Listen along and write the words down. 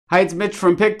Hi, it's Mitch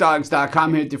from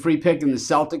Pickdawgz.com here with the free pick in the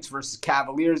Celtics versus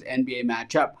Cavaliers NBA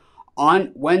matchup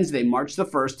on Wednesday, March the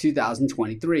 1st,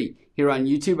 2023. Here on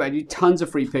YouTube, I do tons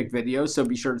of free pick videos, so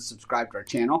be sure to subscribe to our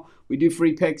channel. We do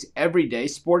free picks every day,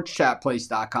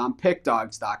 sportschatplace.com,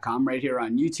 pickdawgz.com, right here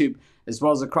on YouTube, as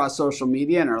well as across social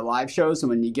media and our live shows. And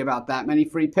when you give out that many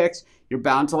free picks, you're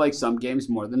bound to like some games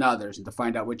more than others. And to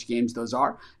find out which games those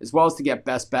are, as well as to get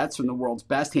best bets from the world's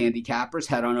best handicappers,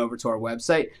 head on over to our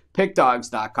website,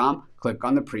 pickdawgz.com. Click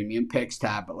on the Premium Picks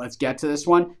tab. But let's get to this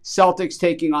one. Celtics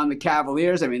taking on the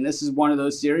Cavaliers. I mean, this is one of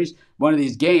those series, one of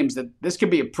these games that this could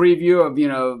be a preview of,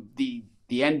 the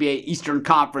NBA Eastern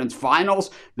Conference Finals.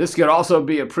 This could also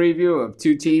be a preview of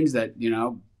two teams that,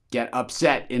 get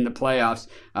upset in the playoffs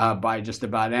by just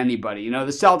about anybody. The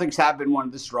Celtics have been one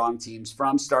of the strong teams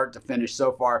from start to finish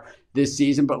so far this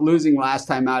season, but losing last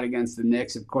time out against the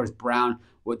Knicks, of course, Brown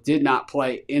did not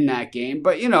play in that game.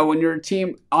 But, when you're a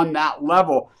team on that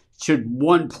level, should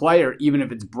one player, even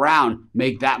if it's Brown,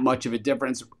 make that much of a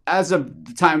difference? As of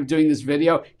the time of doing this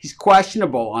video, he's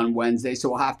questionable on Wednesday, so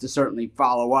we'll have to certainly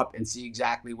follow up and see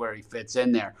exactly where he fits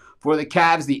in there. For the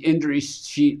Cavs, the injury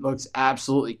sheet looks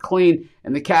absolutely clean,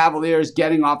 and the Cavaliers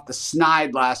getting off the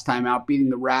snide last time out,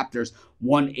 beating the Raptors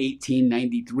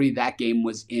 118-93. That game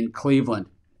was in Cleveland.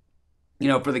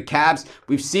 For the Cavs,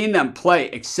 we've seen them play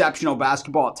exceptional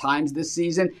basketball at times this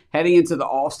season. Heading into the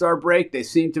All-Star break, they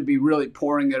seem to be really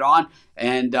pouring it on.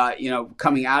 And,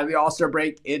 coming out of the All-Star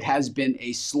break, it has been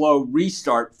a slow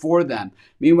restart for them.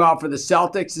 Meanwhile, for the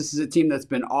Celtics, this is a team that's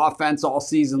been offense all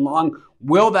season long.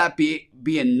 Will that be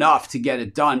enough to get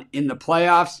it done in the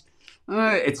playoffs?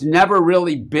 It's never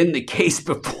really been the case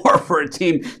before for a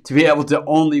team to be able to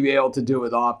only be able to do it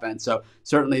with offense. So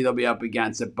certainly they'll be up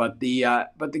against it. But the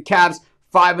Cavs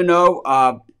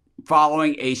 5-0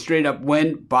 following a straight up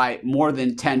win by more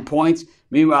than 10 points.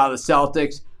 Meanwhile, the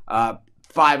Celtics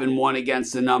 5-1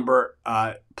 against the number,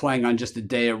 playing on just a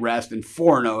day of rest, and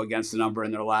 4-0 against the number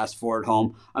in their last four at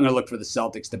home. I'm going to look for the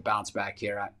Celtics to bounce back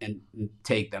here and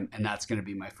take them, and that's going to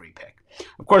be my free pick.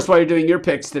 Of course, while you're doing your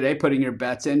picks today, putting your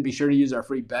bets in, be sure to use our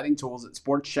free betting tools at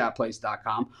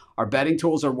sportschatplace.com. Our betting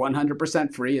tools are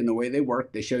 100% free, and the way they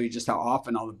work, they show you just how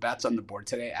often all the bets on the board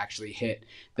today actually hit.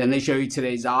 Then they show you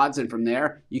today's odds, and from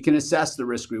there, you can assess the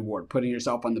risk-reward, putting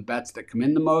yourself on the bets that come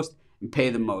in the most and pay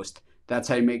the most. That's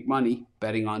how you make money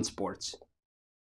betting on sports.